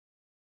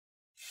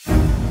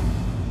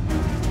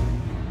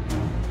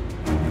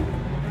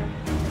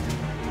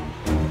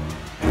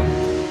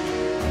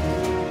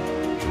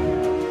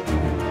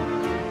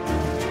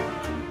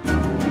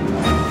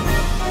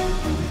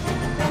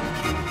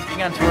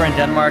Being on tour in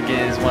Denmark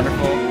is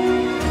wonderful.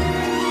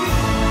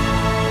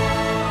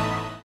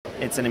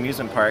 It's an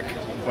amusement park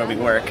where we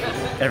work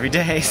every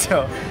day,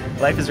 so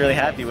life is really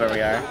happy where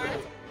we are.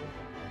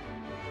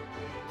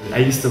 I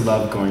used to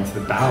love going to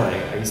the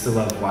ballet. I used to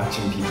love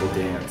watching people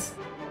dance.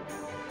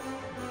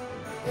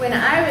 When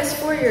I was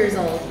 4 years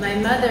old, my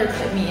mother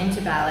put me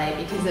into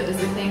ballet because it was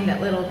the thing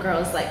that little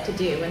girls like to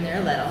do when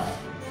they're little.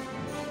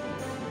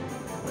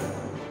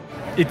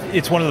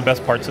 It's one of the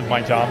best parts of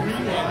my job,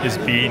 is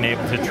being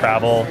able to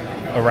travel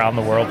around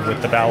the world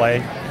with the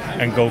ballet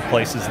and go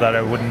places that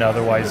I wouldn't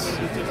otherwise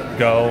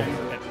go.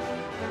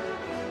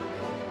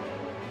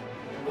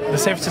 The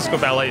San Francisco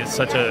Ballet is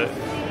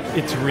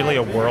it's really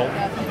a world,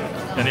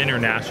 an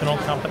international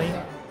company.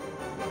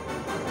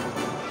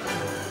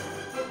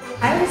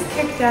 I was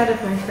kicked out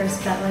of my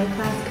first ballet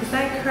class because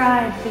I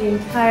cried the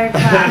entire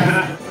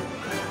class.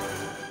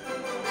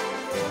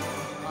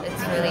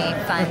 It's really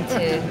fun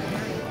to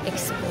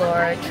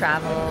explore,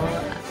 travel.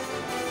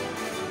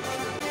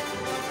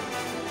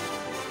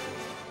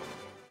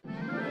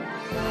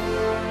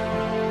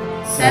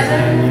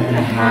 Seven and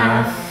a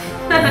half.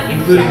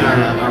 Including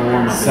our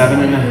warm-up.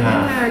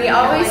 7.5. We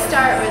always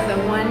start with a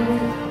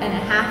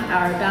 1.5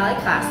 hour ballet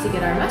class to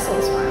get our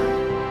muscles warm.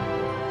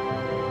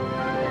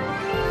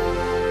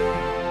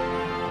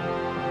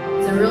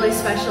 It's a really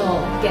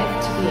special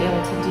gift to be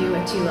able to do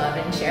what you love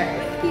and share it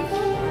with people.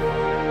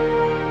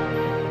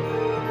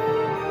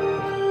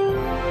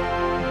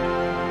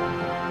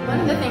 One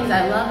of the things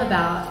I love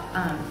about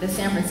the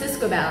San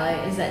Francisco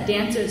Ballet is that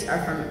dancers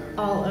are from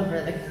all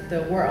over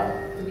the world.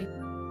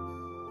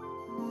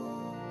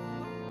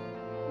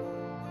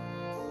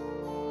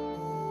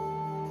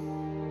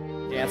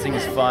 Dancing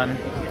is fun,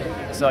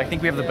 so I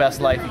think we have the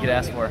best life you could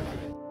ask for.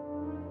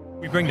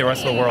 We bring the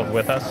rest of the world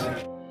with us.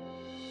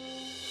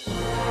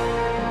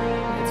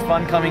 It's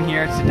fun coming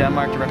here to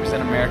Denmark to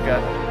represent America.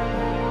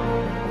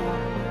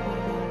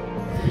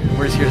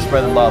 We're just here to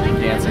spread the love of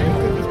dancing.